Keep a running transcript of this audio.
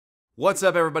What's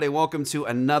up, everybody? Welcome to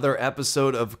another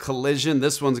episode of Collision.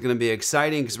 This one's going to be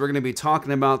exciting because we're going to be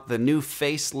talking about the new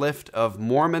facelift of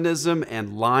Mormonism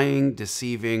and lying,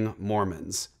 deceiving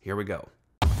Mormons. Here we go.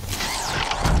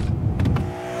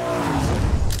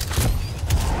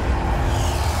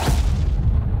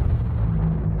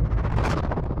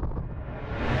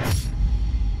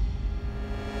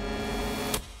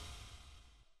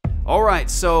 All right,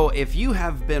 so if you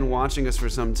have been watching us for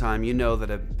some time, you know that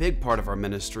a big part of our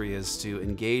ministry is to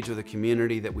engage with a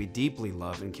community that we deeply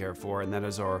love and care for, and that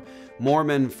is our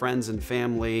Mormon friends and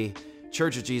family,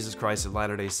 Church of Jesus Christ of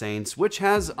Latter-day Saints, which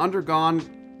has undergone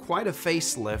quite a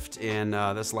facelift in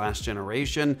this last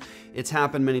generation. It's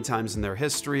happened many times in their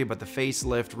history, but the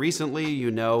facelift recently,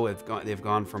 you know, they've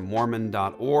gone from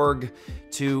Mormon.org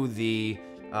to the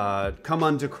Come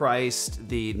Unto Christ.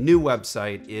 The new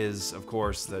website is, of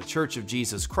course, the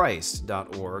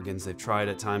churchofjesuschrist.org, and they've tried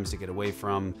at times to get away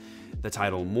from the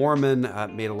title Mormon.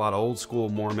 Made a lot of old school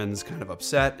Mormons kind of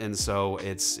upset, and so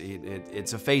it's a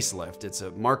facelift. It's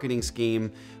a marketing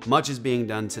scheme. Much is being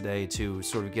done today to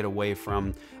sort of get away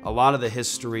from a lot of the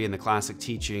history and the classic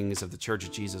teachings of the Church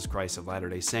of Jesus Christ of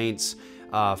Latter-day Saints.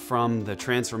 From the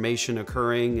transformation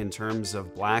occurring in terms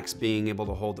of blacks being able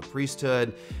to hold the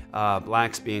priesthood,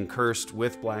 blacks being cursed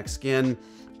with black skin,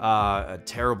 a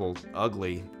terrible,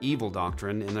 ugly, evil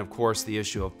doctrine, and of course the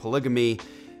issue of polygamy.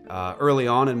 Early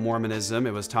on in Mormonism,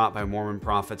 it was taught by Mormon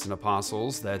prophets and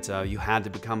apostles that you had to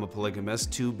become a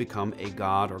polygamist to become a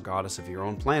god or goddess of your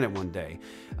own planet one day.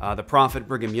 The prophet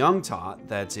Brigham Young taught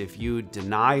that if you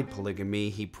denied polygamy,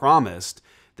 he promised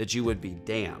that you would be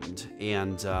damned,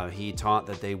 and he taught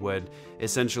that they would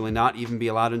essentially not even be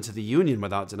allowed into the union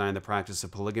without denying the practice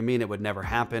of polygamy, and it would never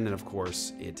happen, and of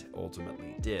course it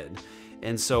ultimately did.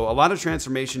 And so a lot of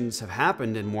transformations have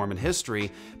happened in Mormon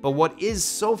history, but what is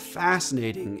so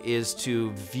fascinating is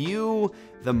to view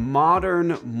the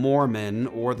modern Mormon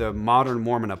or the modern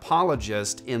Mormon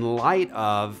apologist in light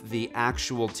of the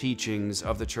actual teachings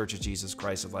of the Church of Jesus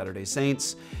Christ of Latter-day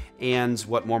Saints and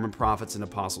what Mormon prophets and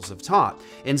apostles have taught.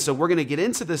 And so we're going to get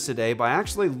into this today by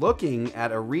actually looking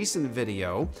at a recent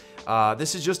video.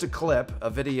 This is just a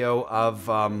video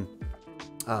of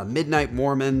Midnight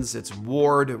Mormons. It's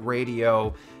Ward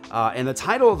Radio. And the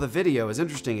title of the video is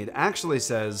interesting. It actually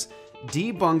says,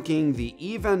 "Debunking the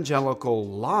Evangelical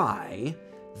Lie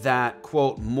that,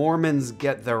 quote, Mormons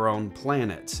get their own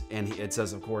planet." And it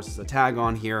says, of course, it's a tag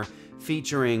on here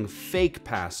featuring fake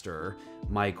pastor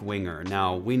Mike Winger.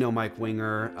 Now, we know Mike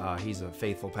Winger. He's a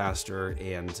faithful pastor,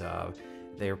 and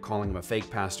they're calling him a fake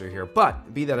pastor here.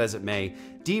 But be that as it may,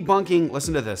 debunking,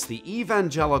 listen to this, the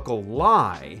evangelical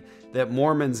lie that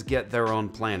Mormons get their own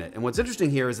planet. And what's interesting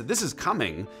here is that this is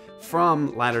coming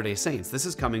from Latter-day Saints. This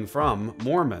is coming from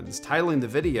Mormons, titling the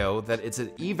video that it's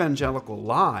an evangelical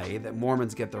lie that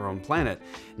Mormons get their own planet.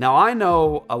 Now, I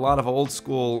know a lot of old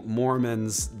school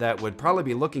Mormons that would probably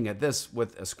be looking at this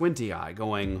with a squinty eye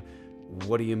going,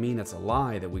 what do you mean it's a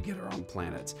lie that we get our own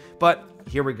planet? But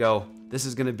here we go. This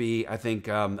is going to be, I think,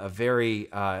 a very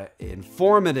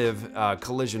informative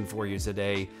collision for you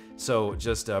today. So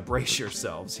just brace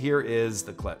yourselves. Here is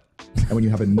the clip. And when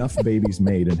you have enough babies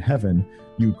made in heaven,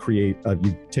 you create,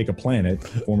 you take a planet,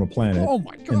 form a planet, oh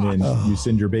my God. And then you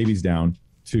send your babies down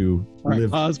to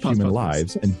live human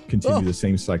lives and continue the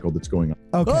same cycle that's going on.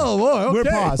 Okay. Oh, whoa,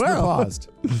 okay. We're paused.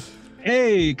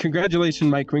 Hey, congratulations,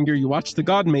 Mike Winger. You watched the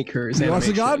Godmakers animation. Watched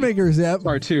the Godmakers, yep.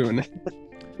 Cartoon.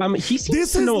 He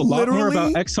seems to know a lot more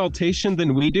about exaltation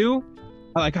than we do.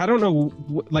 Like, I don't know,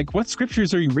 what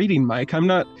scriptures are you reading, Mike?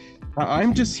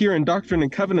 I'm just here in Doctrine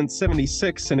and Covenants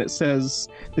 76, and it says,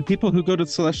 the people who go to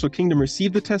the celestial kingdom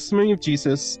receive the testimony of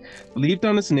Jesus, believed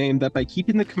on his name, that by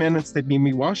keeping the commandments they may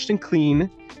be washed and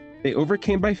clean, they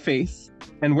overcame by faith,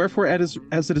 and wherefore, as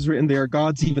it is written, they are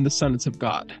gods, even the sons of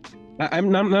God.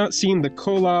 I'm not seeing the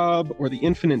collab or the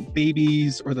infinite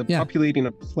babies or the populating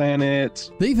a planet.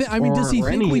 Does he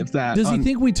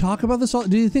think we talk about this all?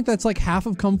 Do you think that's like half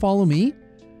of Come Follow Me?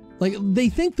 Like, they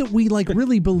think that we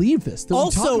really believe this.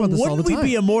 Also, wouldn't we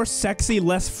be a more sexy,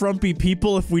 less frumpy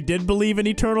people if we did believe in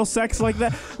eternal sex like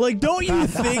that? Like, don't you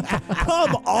think?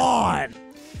 Come on.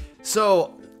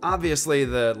 So obviously,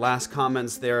 the last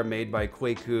comments there made by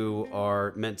Kwaku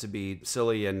are meant to be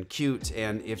silly and cute,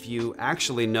 and if you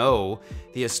actually know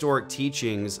the historic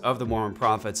teachings of the Mormon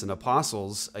prophets and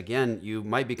apostles, again, you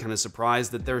might be kind of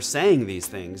surprised that they're saying these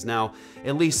things. Now,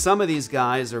 at least some of these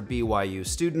guys are BYU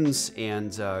students,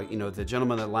 and the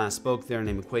gentleman that last spoke there,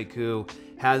 named Kwaku,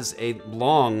 has a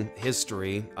long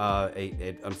history.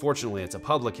 Unfortunately, it's a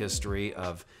public history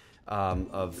of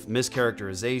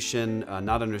mischaracterization,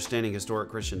 not understanding historic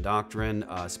Christian doctrine,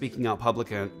 speaking out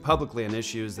publicly on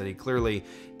issues that he clearly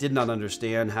did not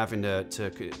understand, having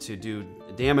to do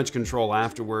damage control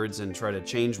afterwards and try to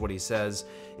change what he says.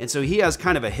 And so he has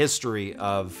kind of a history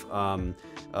of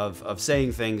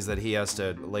saying things that he has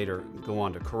to later go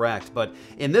on to correct. But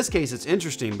in this case, it's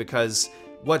interesting because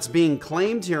what's being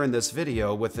claimed here in this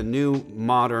video with the new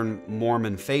modern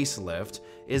Mormon facelift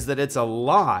is that it's a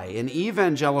lie, an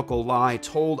evangelical lie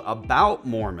told about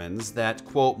Mormons that,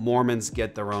 quote, Mormons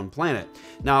get their own planet.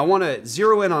 Now, I want to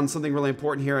zero in on something really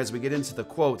important here as we get into the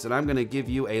quotes, and I'm going to give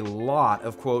you a lot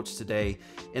of quotes today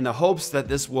in the hopes that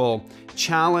this will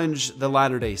challenge the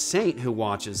Latter-day Saint who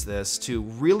watches this to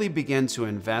really begin to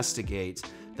investigate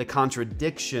the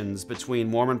contradictions between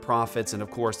Mormon prophets and,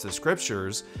 of course, the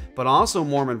scriptures, but also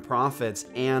Mormon prophets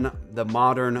and the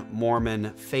modern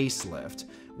Mormon facelift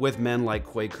with men like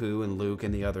Kwaku and Luke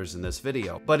and the others in this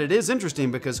video. But it is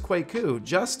interesting because Kwaku,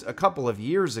 just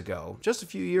a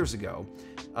few years ago,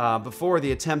 before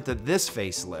the attempt at this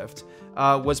facelift,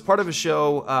 was part of a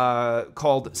show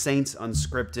called Saints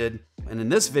Unscripted. And in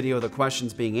this video, the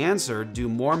question's being answered, do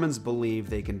Mormons believe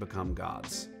they can become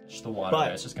gods? The water,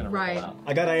 but it's just gonna roll out.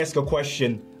 I gotta ask a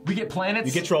question. We get planets?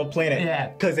 You get your own planet. Yeah.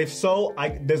 Because if so,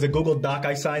 there's a Google Doc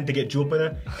I signed to get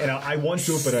Jupiter, and I want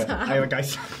Jupiter.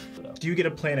 Do you get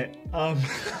a planet? I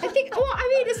think, well,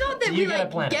 I mean, it's not that we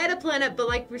get a planet, but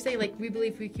like we're saying, like we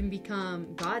believe we can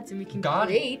become gods and we can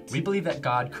create. We believe that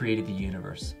God created the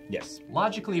universe. Yes.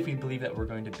 Logically, if we believe that we're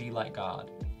going to be like God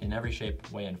in every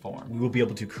shape, way, and form, we will be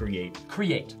able to create.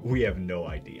 We have no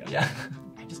idea. Yeah.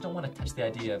 I just don't want to touch the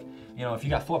idea of, if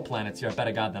you got 4 planets, you're a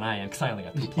better god than I am, because I only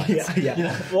got 2 planets.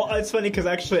 Yeah. Well, it's funny because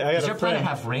actually I had a friend. Does your planet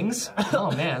have rings?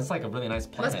 Oh man, it's like a really nice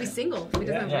planet. Must be single. He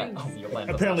doesn't have rings. Oh, your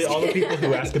planet apparently, all the people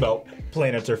who ask about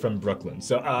planets are from Brooklyn.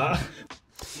 So,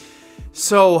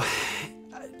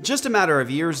 just a matter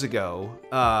of years ago,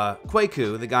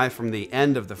 Kwaku, the guy from the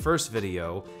end of the first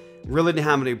video, really didn't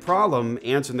have any problem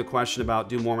answering the question about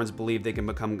do Mormons believe they can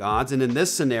become gods. And in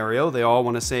this scenario, they all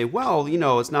want to say, well,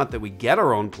 it's not that we get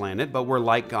our own planet, but we're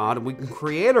like God and we can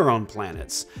create our own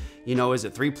planets. Is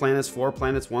it 3 planets, 4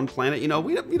 planets, 1 planet?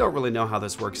 We don't really know how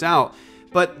this works out.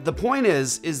 But the point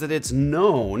is that it's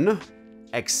known,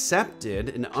 accepted,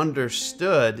 and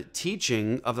understood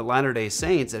teaching of the Latter-day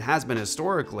Saints, it has been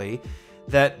historically,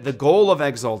 that the goal of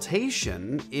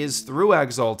exaltation is through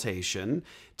exaltation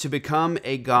to become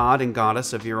a god and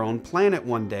goddess of your own planet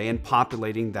one day and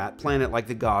populating that planet like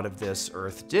the God of this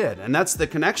earth did. And that's the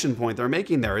connection point they're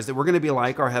making there, is that we're going to be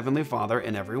like our Heavenly Father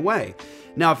in every way.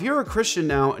 Now, if you're a Christian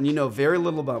now and you know very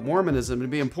little about Mormonism, it'd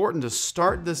be important to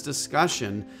start this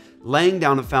discussion laying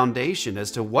down a foundation as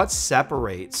to what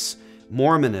separates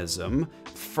Mormonism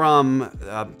from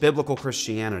biblical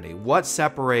Christianity. What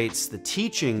separates the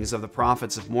teachings of the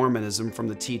prophets of Mormonism from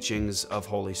the teachings of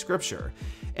Holy Scripture?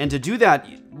 And to do that,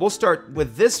 we'll start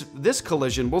with this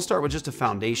collision. We'll start with just a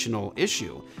foundational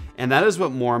issue, and that is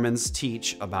what Mormons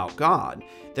teach about God.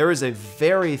 There is a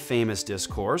very famous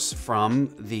discourse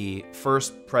from the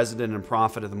first president and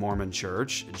prophet of the Mormon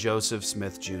Church, Joseph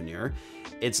Smith Jr.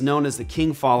 It's known as the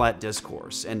King Follett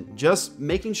Discourse, and just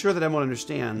making sure that everyone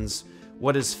understands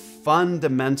what is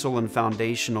fundamental and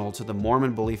foundational to the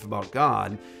Mormon belief about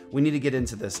God, we need to get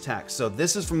into this text. So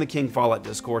this is from the King Follett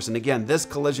Discourse, and again, this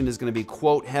collision is going to be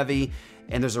quote heavy,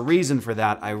 and there's a reason for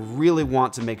that. I really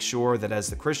want to make sure that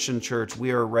as the Christian church, we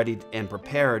are ready and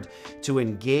prepared to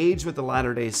engage with the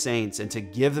Latter-day Saints and to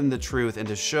give them the truth and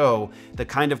to show the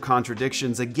kind of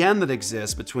contradictions, again, that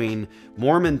exist between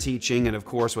Mormon teaching and, of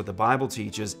course, what the Bible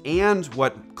teaches and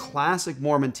what classic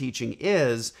Mormon teaching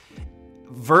is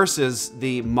versus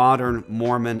the modern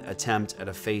Mormon attempt at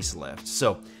a facelift.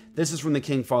 So this is from the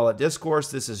King Follett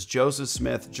Discourse. This is Joseph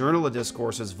Smith, Journal of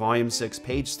Discourses, Volume 6,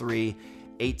 page 3,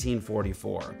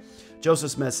 1844.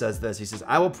 Joseph Smith says this. He says,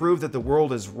 I will prove that the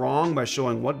world is wrong by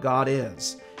showing what God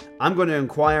is. I'm going to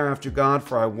inquire after God,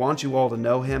 for I want you all to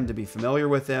know him, to be familiar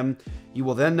with him. You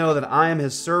will then know that I am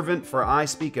his servant, for I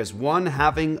speak as one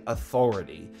having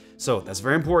authority. So that's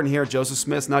very important here. Joseph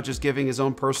Smith's not just giving his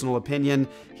own personal opinion.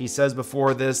 He says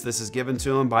before this is given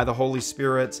to him by the Holy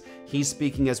Spirit. He's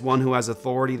speaking as one who has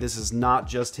authority. This is not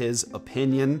just his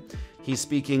opinion. He's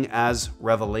speaking as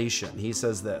revelation. He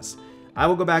says this, I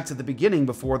will go back to the beginning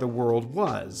before the world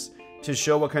was, to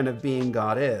show what kind of being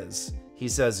God is. He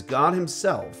says, God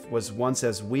himself was once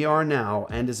as we are now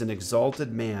and is an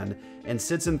exalted man and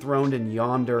sits enthroned in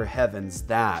yonder heavens.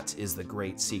 That is the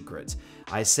great secret.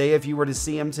 I say if you were to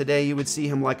see him today, you would see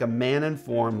him like a man in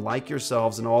form, like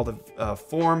yourselves in all the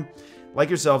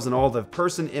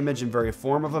person, image, and very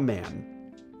form of a man.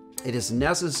 It is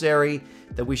necessary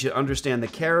that we should understand the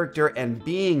character and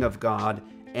being of God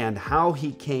and how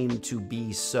he came to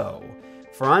be so.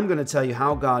 For I'm going to tell you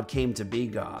how God came to be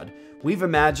God. We've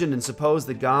imagined and supposed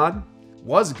that God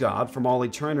was God from all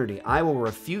eternity. I will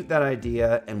refute that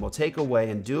idea and will take away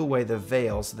and do away the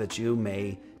veil so that you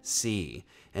may see.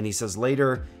 And he says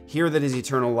later, here that is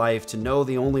eternal life, to know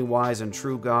the only wise and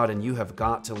true God, and you have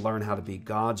got to learn how to be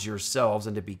gods yourselves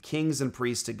and to be kings and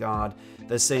priests to God,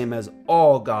 the same as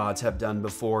all gods have done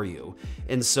before you.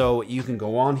 And so you can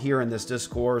go on here in this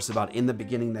discourse about in the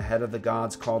beginning the head of the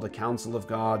gods called a council of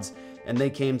gods, and they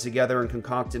came together and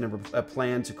concocted a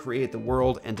plan to create the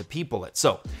world and to people it.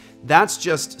 So that's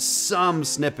just some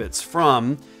snippets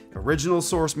from original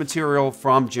source material,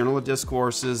 from General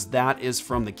Discourses. That is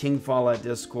from the King Follett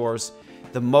Discourse,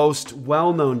 the most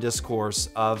well-known discourse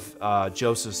of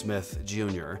Joseph Smith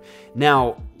Jr.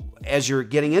 Now, as you're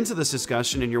getting into this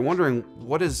discussion and you're wondering,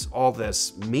 what does all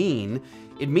this mean?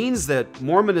 It means that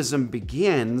Mormonism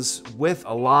begins with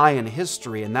a lie in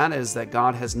history, and that is that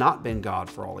God has not been God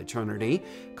for all eternity,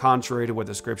 contrary to what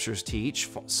the scriptures teach.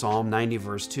 Psalm 90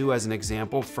 verse 2 as an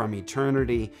example, from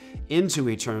eternity into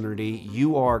eternity,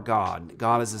 you are God.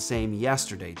 God is the same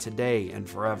yesterday, today, and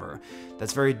forever.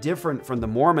 That's very different from the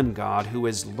Mormon God, who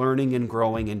is learning and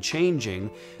growing and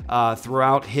changing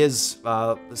throughout his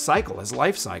cycle, his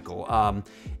life cycle.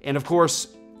 And of course,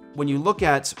 when you look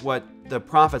at what the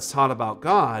prophets taught about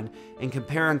God and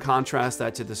compare and contrast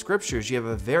that to the scriptures, you have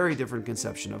a very different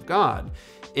conception of God.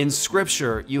 In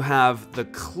scripture, you have the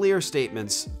clear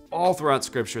statements all throughout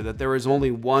scripture that there is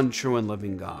only one true and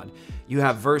living God. You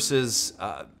have verses,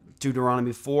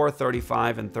 Deuteronomy 4,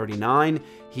 35 and 39.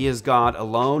 He is God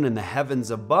alone in the heavens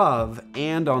above,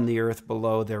 and on the earth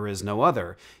below there is no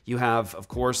other. You have, of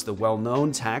course, the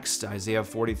well-known text, Isaiah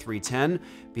 43:10.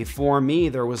 Before me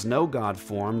there was no God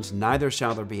formed, neither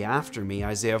shall there be after me.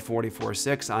 Isaiah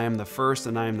 44:6. I am the first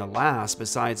and I am the last.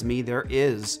 Besides me there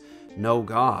is no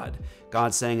God.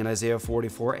 God saying in Isaiah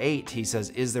 44:8, he says,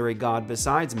 is there a God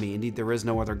besides me? Indeed, there is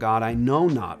no other God. I know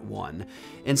not one.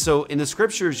 And so in the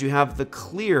scriptures, you have the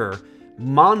clear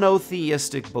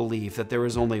monotheistic belief that there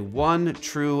is only one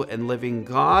true and living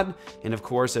God. And of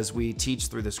course, as we teach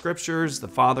through the scriptures, the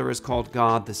Father is called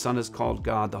God, the Son is called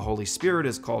God, the Holy Spirit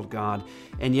is called God.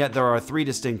 And yet there are three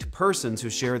distinct persons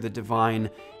who share the divine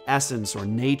essence or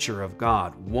nature of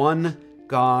God. One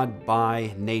God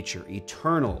by nature,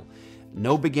 eternal,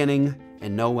 no beginning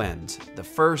and no end, the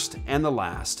first and the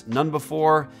last, none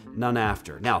before, none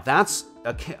after. Now, that's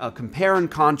a compare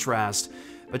and contrast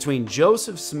between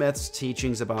Joseph Smith's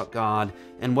teachings about God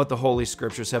and what the Holy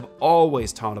Scriptures have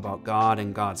always taught about God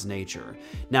and God's nature.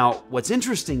 Now, what's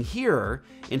interesting here,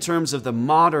 in terms of the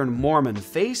modern Mormon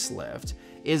facelift,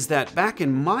 is that back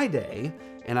in my day,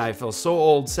 and I feel so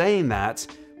old saying that,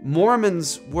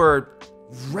 Mormons were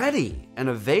ready and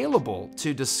available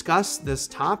to discuss this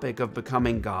topic of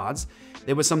becoming gods.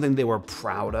 It was something they were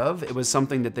proud of. It was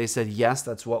something that they said, yes,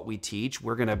 that's what we teach.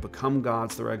 We're going to become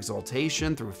gods through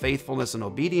exaltation, through faithfulness and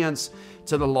obedience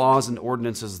to the laws and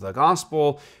ordinances of the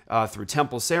gospel, through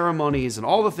temple ceremonies and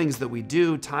all the things that we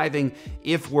do, tithing.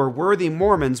 If we're worthy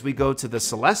Mormons, we go to the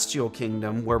celestial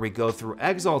kingdom where we go through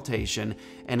exaltation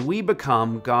and we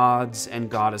become gods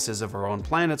and goddesses of our own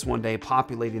planets one day,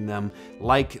 populating them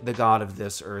like the God of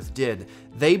this earth did.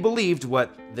 They believed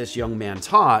what this young man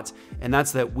taught, and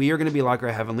that's that we are going to be like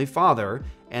our Heavenly Father,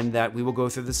 and that we will go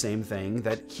through the same thing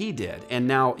that he did. And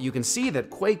now you can see that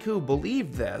Kwaku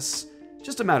believed this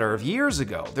just a matter of years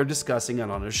ago. They're discussing it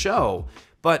on a show.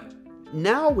 But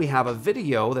now we have a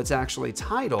video that's actually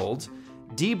titled,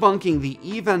 Debunking the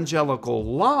Evangelical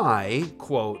Lie,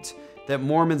 quote, that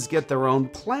Mormons get their own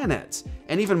planet,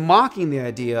 and even mocking the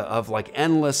idea of like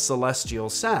endless celestial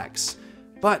sex.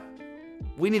 But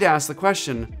we need to ask the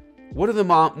question, what do the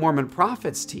Mormon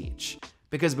prophets teach?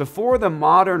 Because before the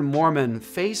modern Mormon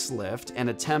facelift and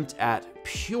attempt at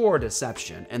pure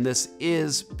deception, and this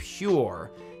is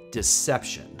pure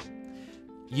deception,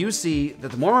 you see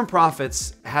that the Mormon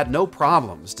prophets had no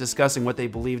problems discussing what they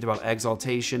believed about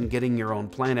exaltation, getting your own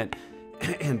planet,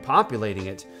 and populating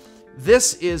it.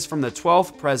 This is from the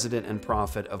 12th president and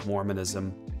prophet of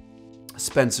Mormonism,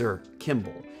 Spencer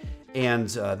Kimball. And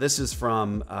this is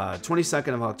from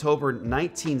 22nd of October,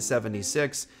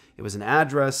 1976. It was an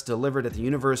address delivered at the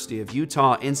University of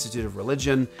Utah Institute of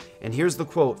Religion. And here's the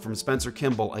quote from Spencer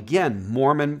Kimball, again,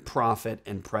 Mormon prophet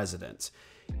and president.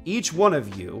 Each one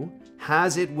of you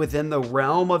has it within the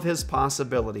realm of his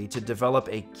possibility to develop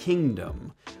a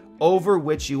kingdom over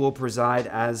which you will preside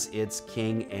as its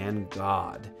king and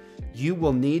God. You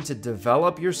will need to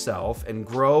develop yourself and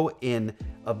grow in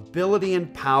ability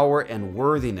and power and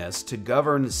worthiness to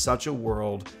govern such a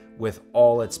world with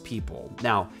all its people.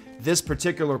 Now, this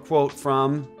particular quote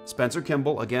from Spencer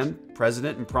Kimball, again,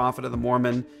 president and prophet of the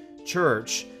Mormon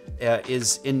Church,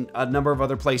 is in a number of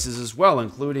other places as well,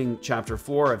 including chapter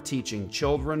 4 of Teaching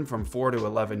Children from 4 to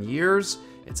 11 years.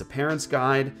 It's a parent's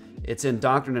guide. It's in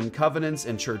Doctrine and Covenants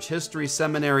and Church History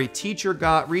Seminary Teacher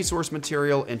Resource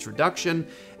Material Introduction,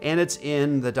 and it's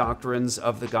in the Doctrines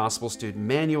of the Gospel Student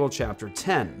Manual, chapter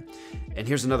 10. And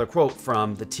here's another quote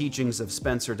from the Teachings of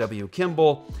Spencer W.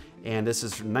 Kimball, and this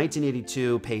is from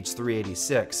 1982, page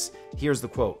 386. Here's the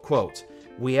quote,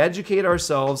 "We educate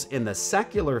ourselves in the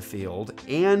secular field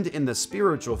and in the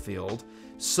spiritual field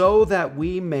so that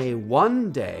we may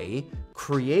one day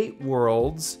create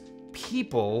worlds,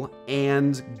 people,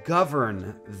 and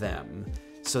govern them."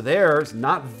 So there's,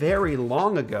 not very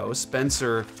long ago,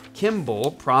 Spencer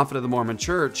Kimball, prophet of the Mormon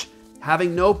Church,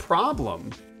 having no problem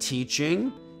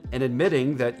teaching and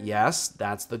admitting that, yes,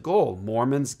 that's the goal.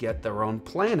 Mormons get their own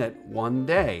planet one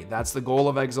day. That's the goal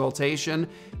of exaltation.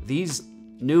 These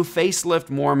new facelift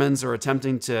Mormons are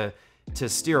attempting to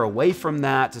steer away from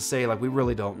that, to say, like, we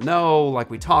really don't know,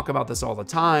 like, we talk about this all the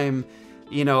time.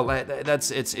 You know,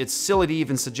 it's silly to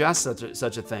even suggest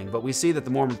such a thing, but we see that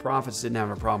the Mormon prophets didn't have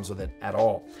any problems with it at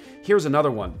all. Here's another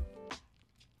one.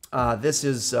 This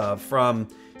is from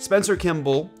Spencer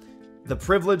Kimball, The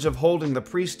Privilege of Holding the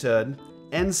Priesthood,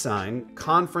 Ensign,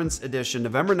 Conference Edition,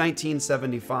 November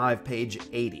 1975, page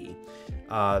 80.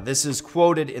 This is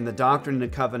quoted in the Doctrine and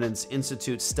Covenants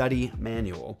Institute Study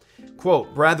Manual.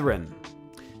 Quote, "Brethren,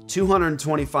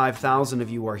 225,000 of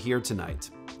you are here tonight.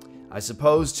 I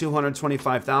suppose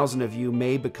 225,000 of you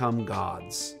may become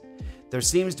gods. There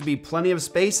seems to be plenty of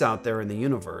space out there in the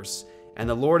universe, and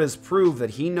the Lord has proved that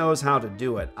He knows how to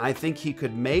do it. I think He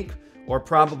could make, or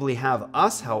probably have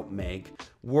us help make,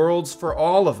 worlds for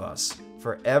all of us,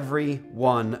 for every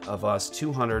one of us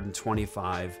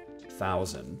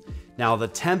 225,000. Now, the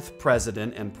 10th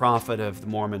president and prophet of the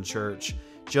Mormon Church,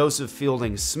 Joseph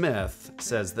Fielding Smith,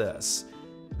 says this,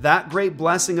 "That great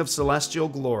blessing of celestial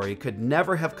glory could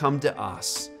never have come to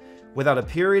us without a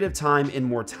period of time in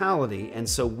mortality, and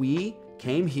so we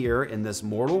came here in this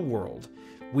mortal world.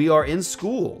 We are in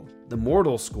school, the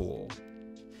mortal school,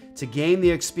 to gain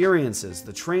the experiences,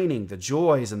 the training, the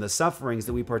joys, and the sufferings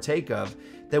that we partake of,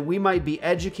 that we might be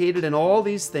educated in all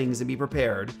these things and be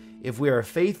prepared, if we are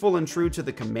faithful and true to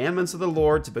the commandments of the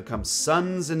Lord, to become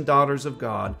sons and daughters of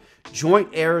God, joint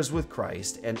heirs with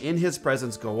Christ, and in His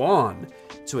presence go on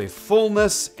to a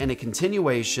fullness and a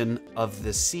continuation of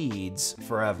the seeds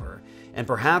forever, and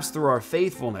perhaps through our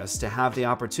faithfulness to have the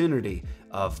opportunity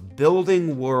of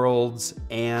building worlds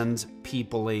and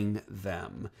peopling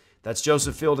them." That's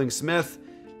Joseph Fielding Smith,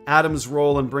 Adam's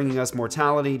Role in Bringing Us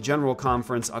Mortality, General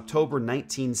Conference, October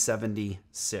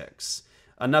 1976.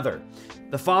 Another,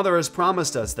 "The Father has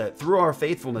promised us that through our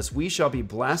faithfulness we shall be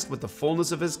blessed with the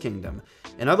fullness of His kingdom.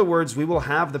 In other words, we will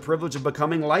have the privilege of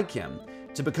becoming like Him.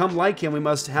 To become like Him, we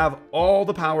must have all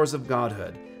the powers of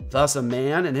Godhood. Thus, a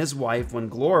man and his wife, when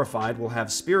glorified, will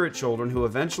have spirit children who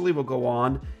eventually will go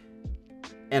on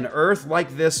an earth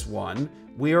like this one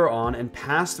we are on and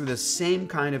pass through the same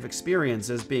kind of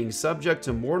experiences, being subject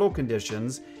to mortal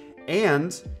conditions,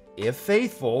 and if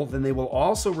faithful, then they will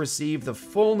also receive the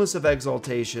fullness of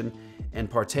exaltation and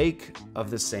partake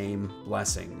of the same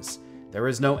blessings. There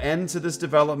is no end to this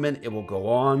development. It will go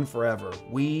on forever.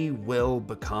 We will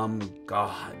become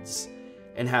gods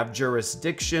and have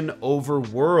jurisdiction over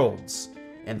worlds,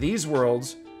 and these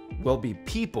worlds will be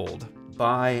peopled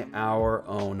by our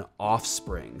own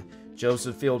offspring."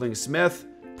 Joseph Fielding Smith,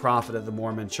 prophet of the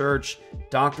Mormon Church,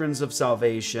 Doctrines of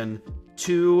Salvation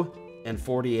 2 and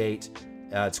 48.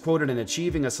 It's quoted in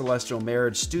Achieving a Celestial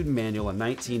Marriage Student Manual in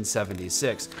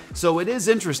 1976. So it is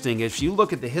interesting, if you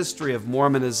look at the history of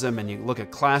Mormonism and you look at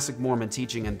classic Mormon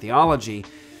teaching and theology,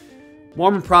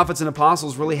 Mormon prophets and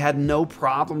apostles really had no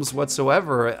problems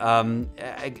whatsoever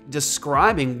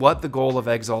describing what the goal of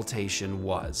exaltation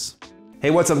was.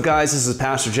 Hey, what's up, guys? This is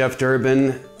Pastor Jeff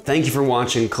Durbin. Thank you for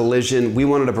watching Collision. We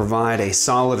wanted to provide a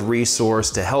solid resource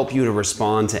to help you to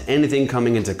respond to anything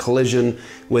coming into collision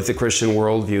with the Christian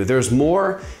worldview. There's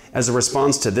more as a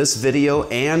response to this video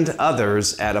and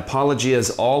others at Apologia's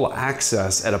All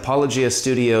Access at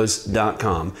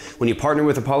apologiastudios.com. When you partner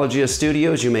with Apologia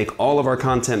Studios, you make all of our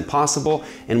content possible,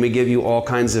 and we give you all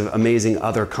kinds of amazing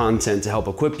other content to help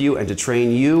equip you and to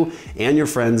train you and your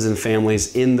friends and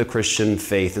families in the Christian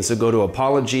faith. And so go to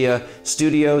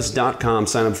apologiastudios.com,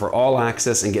 sign up for All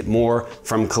Access, and get more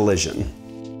from Collision.